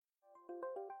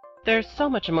There's so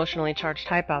much emotionally charged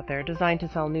hype out there designed to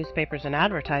sell newspapers and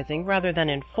advertising rather than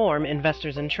inform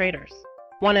investors and traders.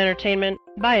 Want entertainment?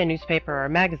 Buy a newspaper or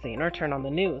magazine or turn on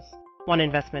the news. Want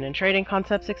investment and trading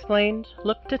concepts explained?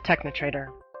 Look to TechnoTrader.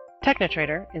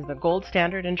 TechnoTrader is the gold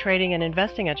standard in trading and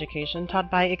investing education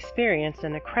taught by experienced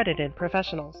and accredited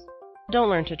professionals. Don't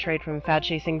learn to trade from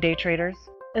fad-chasing day traders,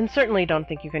 and certainly don't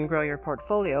think you can grow your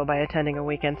portfolio by attending a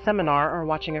weekend seminar or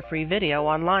watching a free video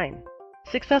online.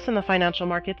 Success in the financial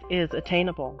markets is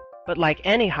attainable, but like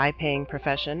any high-paying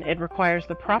profession, it requires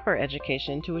the proper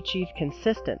education to achieve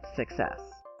consistent success.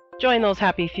 Join those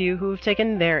happy few who've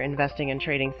taken their investing and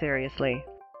trading seriously.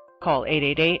 Call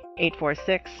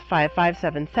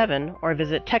 888-846-5577 or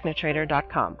visit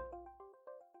technotrader.com.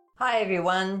 Hi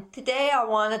everyone. Today I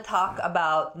want to talk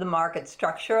about the market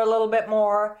structure a little bit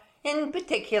more, in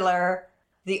particular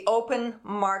the open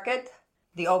market,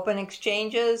 the open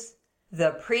exchanges,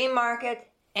 the pre-market,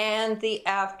 and the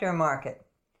aftermarket.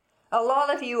 A lot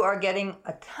of you are getting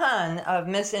a ton of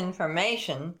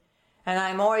misinformation, and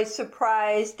I'm always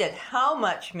surprised at how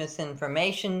much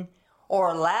misinformation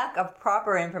or lack of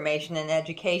proper information and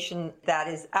education that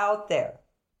is out there.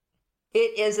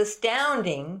 It is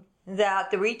astounding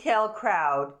that the retail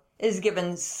crowd is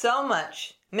given so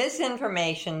much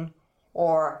misinformation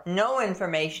or no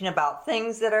information about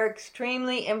things that are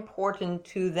extremely important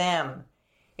to them.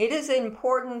 It is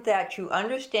important that you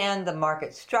understand the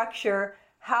market structure,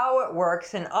 how it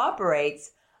works and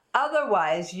operates,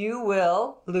 otherwise you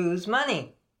will lose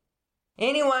money.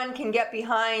 Anyone can get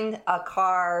behind a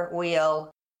car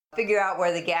wheel, figure out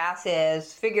where the gas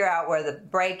is, figure out where the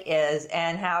brake is,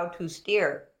 and how to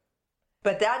steer.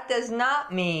 But that does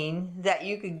not mean that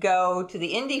you could go to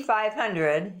the Indy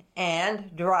 500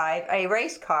 and drive a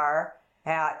race car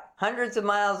at hundreds of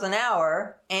miles an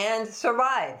hour and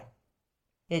survive.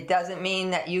 It doesn't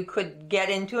mean that you could get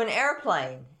into an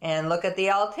airplane and look at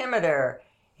the altimeter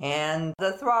and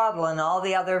the throttle and all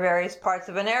the other various parts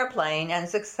of an airplane and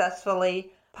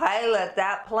successfully pilot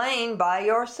that plane by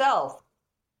yourself.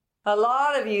 A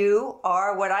lot of you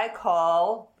are what I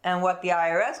call, and what the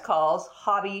IRS calls,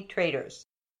 hobby traders.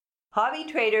 Hobby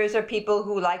traders are people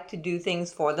who like to do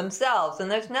things for themselves,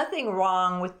 and there's nothing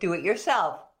wrong with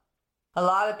do-it-yourself. A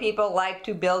lot of people like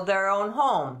to build their own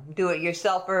home.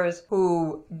 Do-it-yourselfers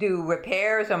who do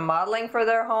repairs or modeling for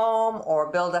their home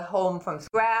or build a home from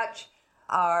scratch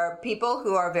are people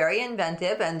who are very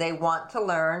inventive and they want to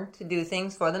learn to do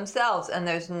things for themselves, and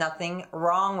there's nothing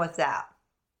wrong with that.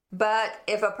 But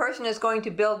if a person is going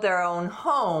to build their own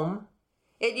home,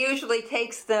 it usually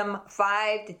takes them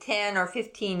 5 to 10 or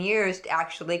 15 years to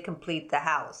actually complete the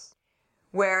house.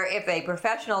 Where if a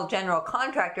professional general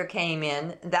contractor came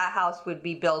in, that house would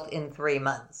be built in 3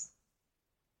 months.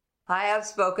 I have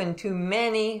spoken to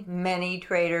many, many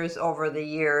traders over the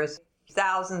years,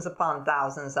 thousands upon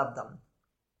thousands of them.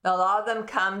 A lot of them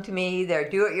come to me, they're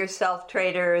do-it-yourself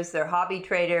traders, they're hobby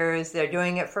traders, they're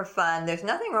doing it for fun. There's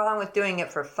nothing wrong with doing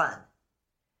it for fun.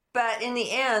 But in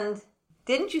the end,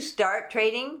 didn't you start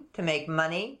trading to make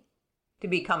money, to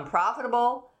become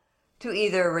profitable, to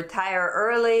either retire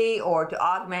early or to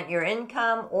augment your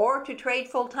income or to trade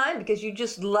full time because you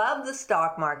just love the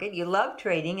stock market, you love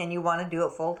trading, and you want to do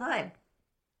it full time?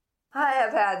 I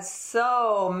have had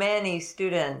so many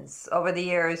students over the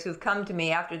years who've come to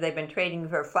me after they've been trading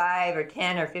for 5 or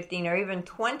 10 or 15 or even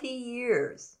 20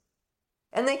 years.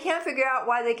 And they can't figure out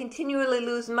why they continually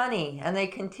lose money and they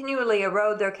continually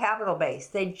erode their capital base.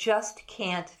 They just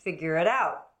can't figure it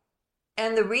out.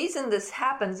 And the reason this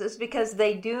happens is because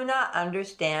they do not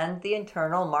understand the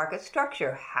internal market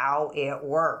structure, how it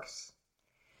works.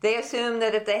 They assume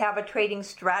that if they have a trading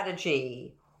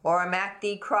strategy or a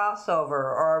MACD crossover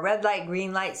or a red light,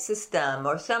 green light system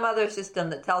or some other system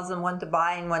that tells them when to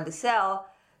buy and when to sell,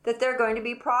 that they're going to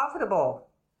be profitable.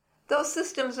 Those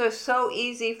systems are so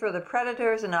easy for the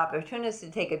predators and opportunists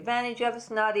to take advantage of, it's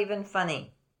not even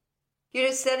funny. You're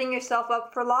just setting yourself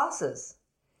up for losses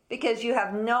because you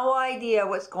have no idea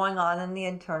what's going on in the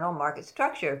internal market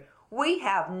structure. We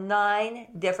have 9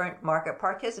 different market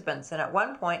participants, and at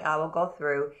one point I will go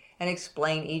through and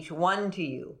explain each one to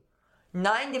you.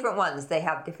 9 different ones. They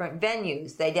have different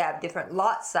venues, they have different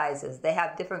lot sizes, they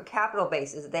have different capital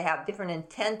bases, they have different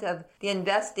intent of the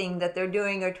investing that they're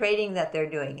doing or trading that they're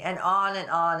doing, and on and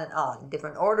on and on.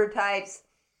 Different order types.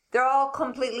 They're all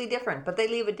completely different, but they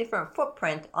leave a different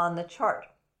footprint on the chart.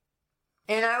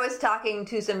 And I was talking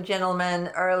to some gentlemen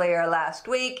earlier last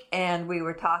week, and we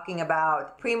were talking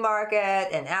about pre-market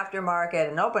and aftermarket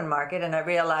and open market, and I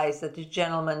realized that the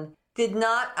gentleman did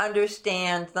not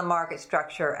understand the market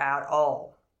structure at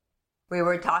all. We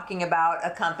were talking about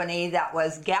a company that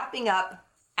was gapping up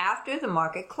after the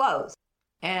market closed.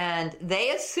 And they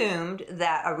assumed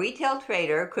that a retail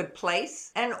trader could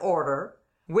place an order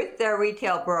with their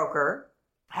retail broker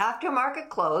after market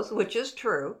close, which is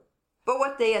true. But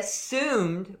what they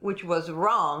assumed, which was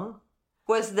wrong,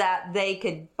 was that they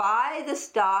could buy the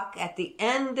stock at the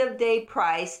end of day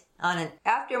price on an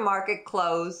aftermarket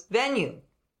close venue.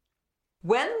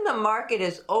 When the market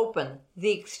is open,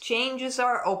 the exchanges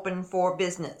are open for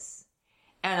business,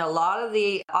 and a lot of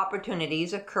the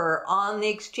opportunities occur on the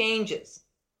exchanges.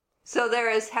 So there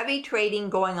is heavy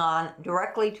trading going on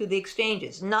directly to the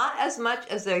exchanges, not as much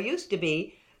as there used to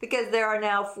be, because there are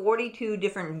now 42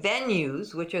 different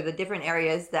venues, which are the different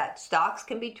areas that stocks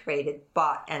can be traded,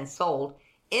 bought, and sold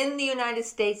in the United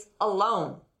States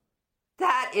alone.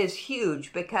 That is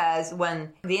huge, because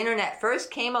when the internet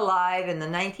first came alive in the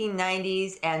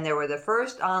 1990s and there were the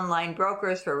first online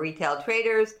brokers for retail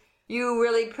traders, you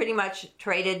really pretty much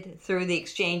traded through the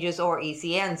exchanges or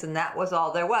ECNs, and that was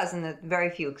all there was, and very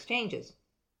few exchanges.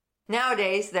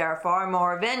 Nowadays, there are far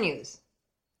more venues.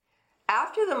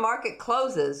 After the market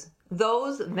closes,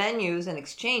 those venues and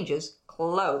exchanges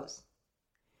close.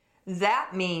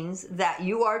 That means that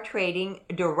you are trading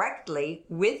directly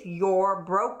with your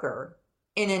broker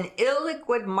in an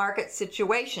illiquid market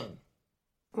situation.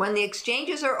 When the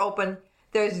exchanges are open,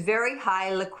 there's very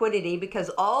high liquidity because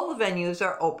all the venues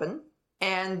are open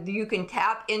and you can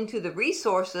tap into the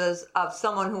resources of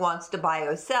someone who wants to buy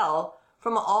or sell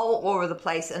from all over the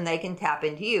place, and they can tap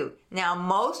into you. Now,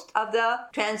 most of the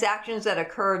transactions that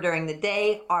occur during the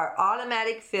day are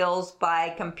automatic fills by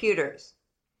computers.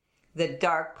 The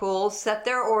dark pools set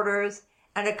their orders,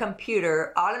 and a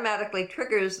computer automatically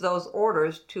triggers those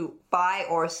orders to buy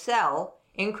or sell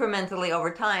incrementally over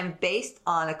time based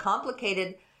on a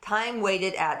complicated time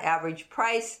weighted at average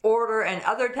price order and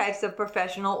other types of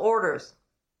professional orders.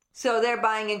 So they're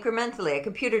buying incrementally. A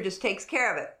computer just takes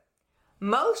care of it.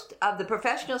 Most of the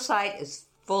professional side is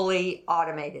fully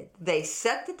automated. They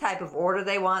set the type of order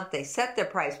they want, they set their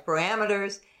price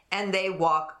parameters, and they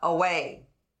walk away.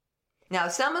 Now,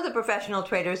 some of the professional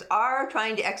traders are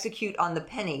trying to execute on the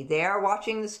penny. They are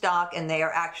watching the stock and they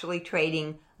are actually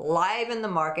trading live in the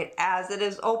market as it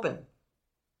is open.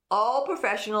 All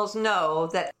professionals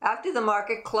know that after the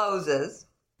market closes,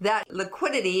 that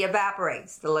liquidity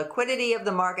evaporates. The liquidity of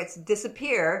the markets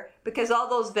disappear because all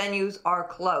those venues are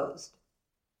closed.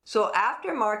 So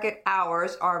after market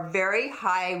hours are very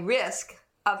high risk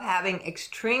of having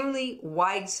extremely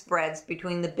wide spreads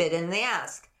between the bid and the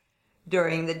ask.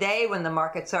 During the day when the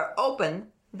markets are open,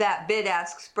 that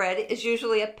bid-ask spread is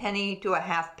usually a penny to a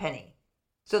half penny.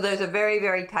 So there's a very,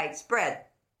 very tight spread.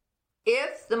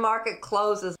 If the market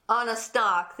closes on a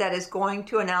stock that is going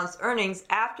to announce earnings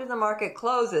after the market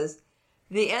closes,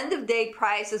 the end of day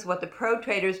price is what the pro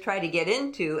traders try to get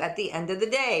into at the end of the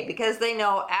day, because they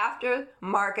know after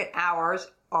market hours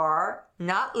are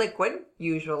not liquid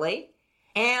usually,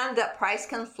 and that price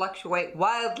can fluctuate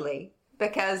wildly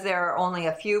because there are only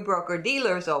a few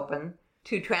broker-dealers open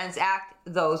to transact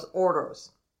those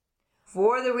orders.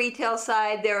 For the retail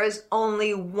side, there is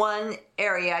only one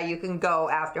area you can go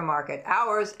after market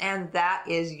hours, and that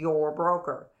is your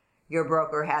broker. Your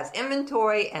broker has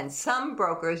inventory, and some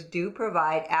brokers do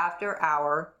provide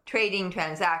after-hour trading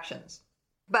transactions.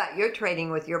 But you're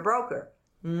trading with your broker,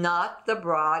 not the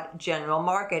broad general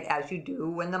market as you do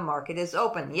when the market is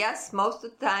open. Yes, most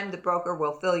of the time the broker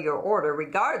will fill your order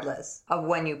regardless of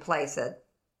when you place it.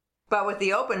 But with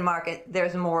the open market,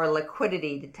 there's more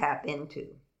liquidity to tap into.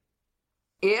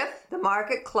 If the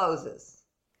market closes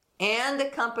and a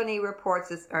company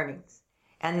reports its earnings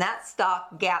and that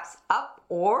stock gaps up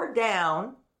or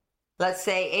down, let's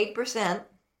say 8%,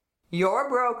 your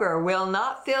broker will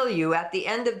not fill you at the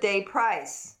end of day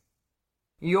price.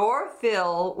 Your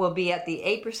fill will be at the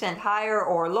 8% higher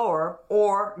or lower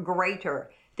or greater,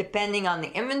 depending on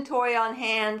the inventory on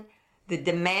hand, the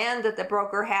demand that the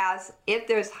broker has. If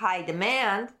there's high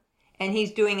demand and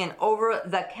he's doing an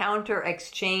over-the-counter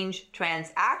exchange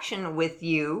transaction with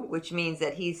you, which means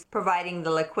that he's providing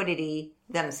the liquidity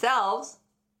themselves,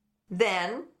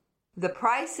 then the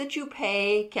price that you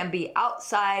pay can be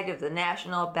outside of the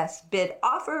national best bid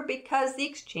offer because the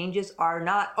exchanges are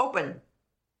not open.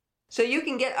 So you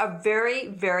can get a very,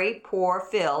 very poor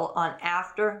fill on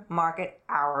after market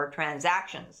hour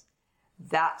transactions.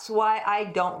 That's why I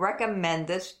don't recommend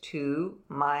this to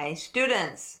my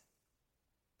students.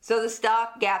 So the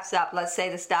stock gaps up. Let's say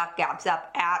the stock gaps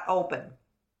up at open.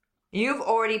 You've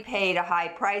already paid a high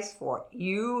price for it.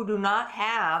 You do not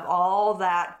have all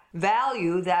that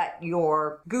value that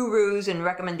your gurus and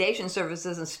recommendation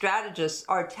services and strategists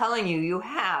are telling you you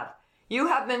have. You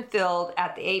have been filled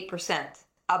at the 8%.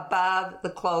 Above the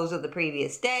close of the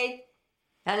previous day,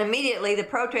 And immediately the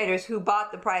pro traders who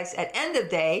bought the price at end of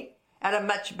day at a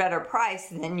much better price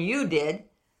than you did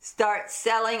start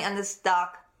selling, and the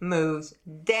stock moves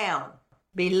down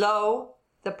below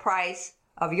the price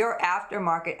of your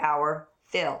aftermarket hour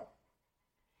fill.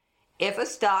 If a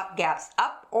stock gaps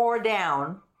up or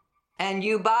down and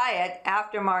you buy it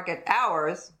aftermarket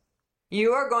hours,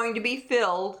 you are going to be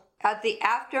filled at the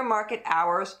aftermarket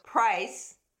hours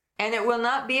price, and it will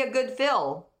not be a good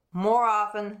fill more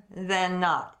often than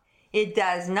not. It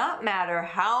does not matter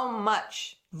how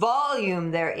much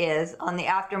volume there is on the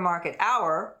aftermarket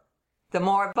hour. The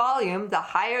more volume, the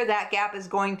higher that gap is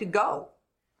going to go.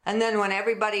 And then when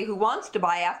everybody who wants to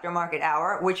buy aftermarket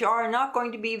hour, which are not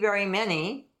going to be very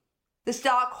many, the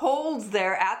stock holds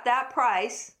there at that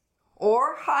price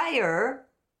or higher,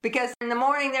 because in the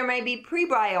morning there may be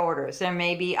pre-buy orders. There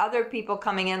may be other people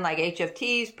coming in like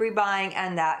HFTs pre-buying,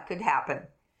 and that could happen.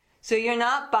 So you're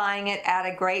not buying it at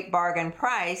a great bargain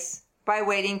price by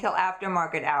waiting till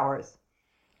aftermarket hours.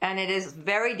 And it is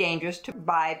very dangerous to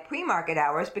buy pre-market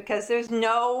hours because there's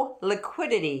no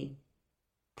liquidity.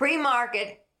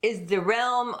 Pre-market is the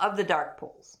realm of the dark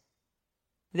pools.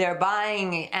 They're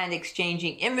buying and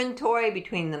exchanging inventory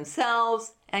between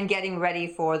themselves and getting ready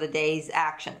for the day's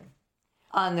action.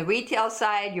 On the retail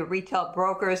side, your retail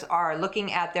brokers are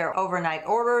looking at their overnight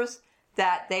orders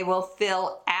that they will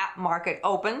fill at market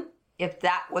open, if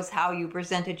that was how you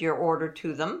presented your order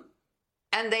to them.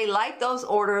 And they light those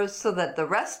orders so that the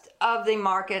rest of the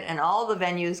market and all the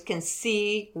venues can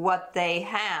see what they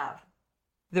have.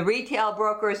 The retail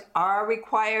brokers are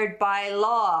required by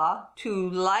law to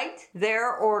light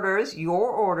their orders, your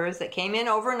orders that came in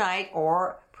overnight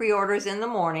or pre-orders in the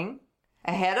morning,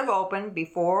 ahead of open,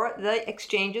 before the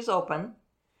exchanges open.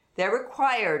 They're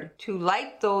required to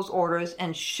light those orders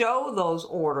and show those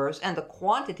orders and the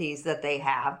quantities that they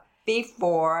have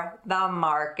before the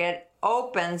market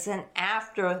opens and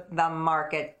after the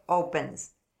market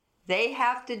opens. They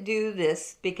have to do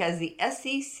this because the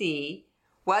SEC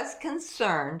was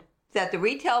concerned that the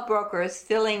retail brokers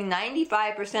filling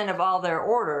 95% of all their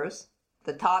orders,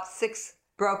 the top 6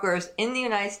 brokers in the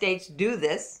United States do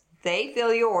this. They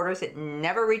fill your orders. It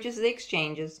never reaches the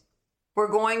exchanges.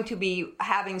 We're going to be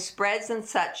having spreads and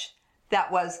such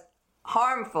that was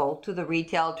harmful to the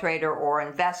retail trader or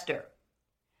investor.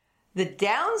 The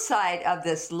downside of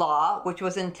this law, which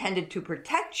was intended to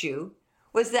protect you,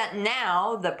 was that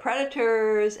now the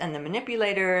predators and the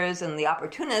manipulators and the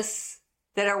opportunists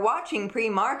that are watching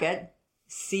pre-market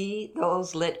see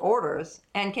those lit orders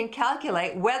and can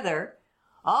calculate whether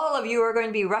all of you are going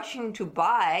to be rushing to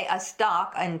buy a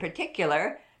stock in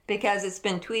particular because it's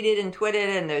been tweeted and twitted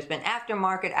and there's been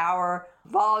aftermarket hour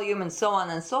volume and so on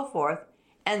and so forth,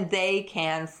 and they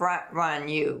can front run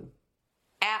you.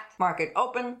 At market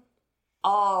open,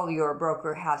 all your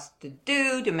broker has to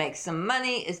do to make some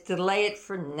money is delay it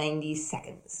for 90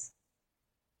 seconds.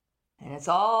 And it's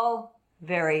all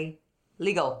very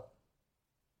legal.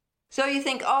 So you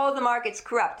think, oh, the market's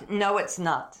corrupt. No, it's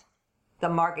not. The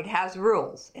market has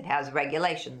rules, it has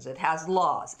regulations, it has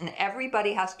laws, and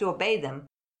everybody has to obey them,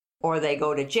 or they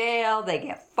go to jail, they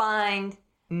get fined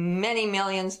many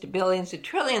millions to billions to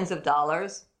trillions of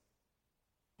dollars,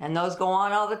 and those go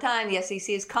on all the time. The SEC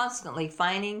is constantly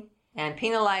fining and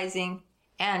penalizing,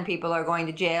 and people are going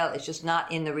to jail. It's just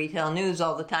not in the retail news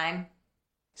all the time.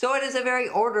 So it is a very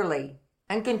orderly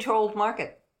and controlled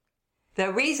market.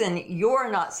 The reason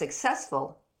you're not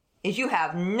successful is you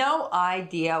have no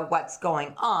idea what's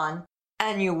going on,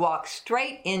 and you walk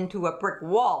straight into a brick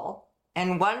wall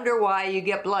and wonder why you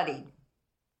get bloodied.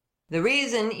 The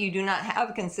reason you do not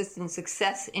have consistent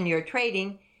success in your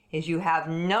trading is you have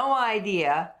no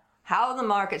idea how the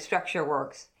market structure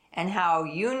works and how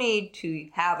you need to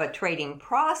have a trading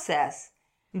process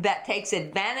that takes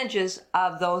advantages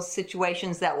of those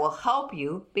situations that will help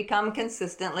you become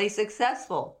consistently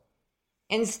successful.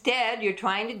 Instead, you're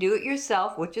trying to do it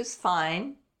yourself, which is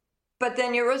fine, but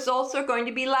then your results are going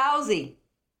to be lousy.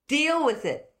 Deal with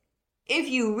it. If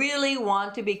you really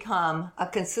want to become a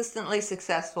consistently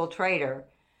successful trader,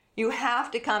 you have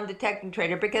to come to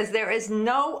TechnoTrader because there is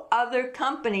no other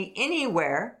company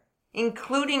anywhere,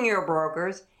 including your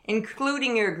brokers,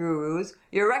 including your gurus,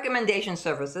 your recommendation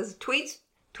services, tweets,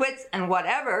 twits, and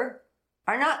whatever,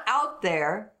 are not out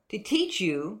there to teach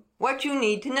you what you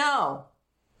need to know.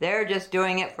 They're just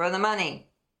doing it for the money.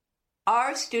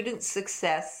 Our students'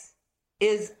 success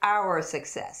is our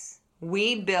success.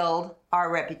 We build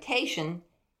our reputation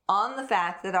on the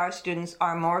fact that our students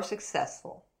are more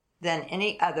successful than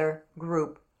any other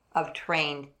group of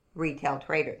trained retail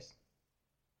traders.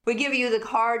 We give you the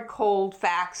hard, cold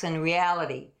facts and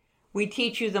reality. We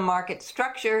teach you the market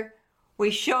structure. We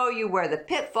show you where the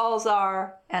pitfalls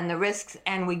are and the risks,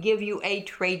 and we give you a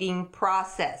trading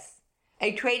process.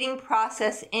 A trading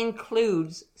process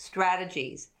includes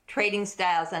strategies, trading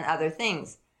styles, and other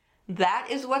things. That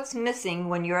is what's missing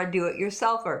when you're a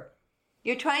do-it-yourselfer.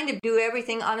 You're trying to do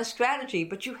everything on a strategy,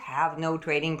 but you have no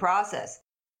trading process.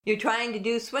 You're trying to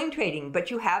do swing trading,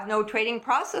 but you have no trading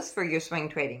process for your swing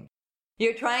trading.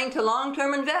 You're trying to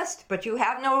long-term invest, but you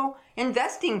have no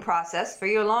investing process for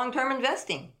your long-term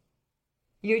investing.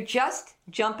 You're just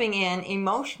jumping in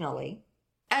emotionally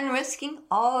and risking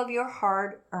all of your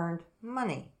hard-earned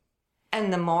money.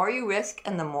 And the more you risk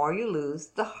and the more you lose,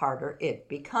 the harder it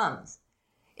becomes.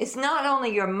 It's not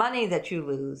only your money that you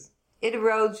lose, it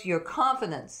erodes your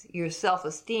confidence, your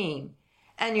self-esteem,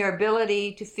 and your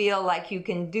ability to feel like you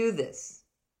can do this.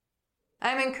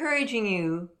 I'm encouraging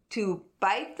you to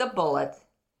bite the bullet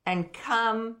and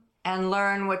come and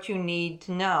learn what you need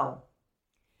to know.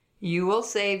 You will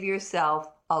save yourself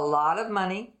a lot of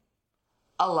money,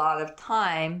 a lot of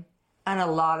time, and a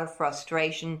lot of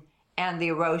frustration and the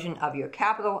erosion of your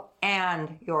capital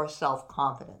and your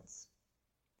self-confidence.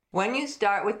 When you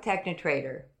start with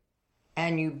TechnoTrader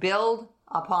and you build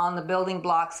upon the building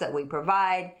blocks that we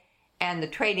provide and the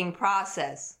trading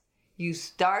process, you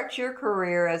start your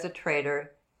career as a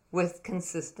trader with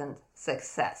consistent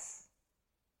success.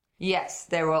 Yes,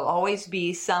 there will always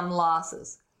be some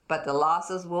losses, but the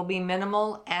losses will be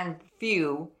minimal and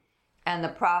few, and the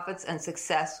profits and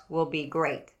success will be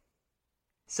great.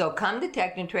 So come to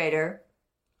TechnoTrader,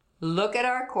 look at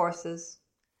our courses,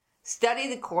 study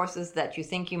the courses that you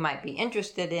think you might be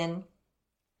interested in,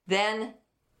 then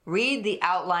read the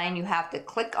outline. You have to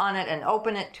click on it and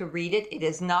open it to read it. It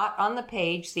is not on the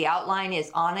page. The outline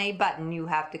is on a button. You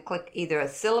have to click either a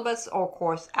syllabus or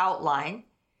course outline.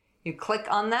 You click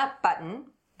on that button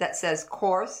that says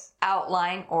course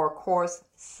outline or course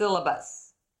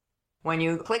syllabus. When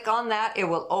you click on that, it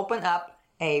will open up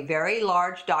a very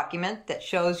large document that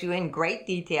shows you in great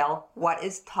detail what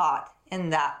is taught in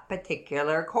that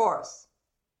particular course.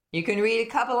 You can read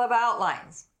a couple of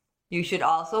outlines. You should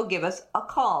also give us a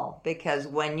call, because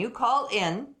when you call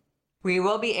in, we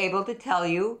will be able to tell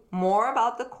you more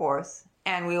about the course,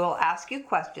 and we will ask you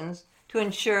questions to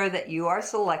ensure that you are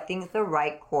selecting the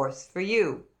right course for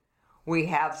you. We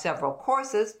have several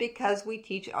courses because we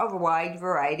teach a wide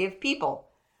variety of people.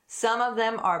 Some of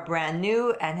them are brand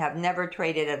new and have never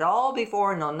traded at all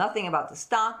before, know nothing about the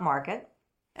stock market.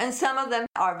 And some of them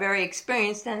are very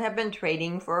experienced and have been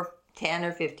trading for 10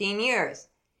 or 15 years.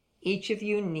 Each of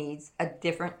you needs a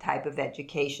different type of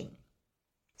education.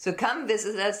 So come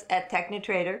visit us at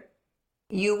TechnoTrader.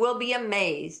 You will be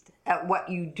amazed at what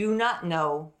you do not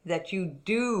know that you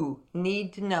do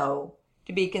need to know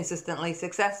to be consistently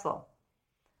successful.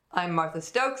 I'm Martha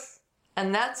Stokes,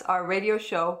 and that's our radio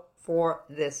show for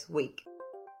this week.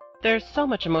 There's so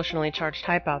much emotionally charged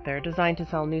hype out there designed to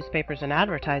sell newspapers and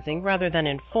advertising rather than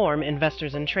inform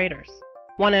investors and traders.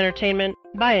 Want entertainment?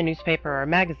 Buy a newspaper or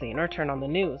magazine or turn on the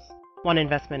news. Want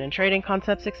investment and trading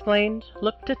concepts explained?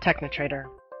 Look to TechnoTrader.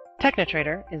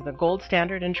 TechnoTrader is the gold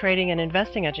standard in trading and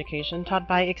investing education taught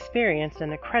by experienced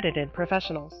and accredited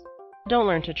professionals. Don't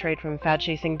learn to trade from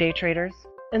fad-chasing day traders,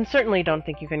 and certainly don't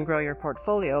think you can grow your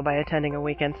portfolio by attending a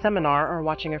weekend seminar or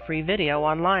watching a free video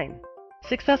online.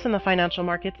 Success in the financial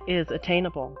markets is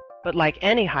attainable, but like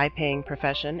any high-paying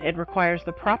profession, it requires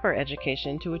the proper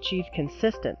education to achieve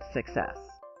consistent success.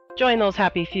 Join those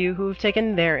happy few who've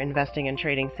taken their investing and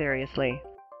trading seriously.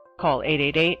 Call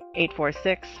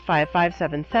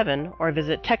 888-846-5577 or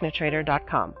visit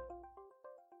technotrader.com.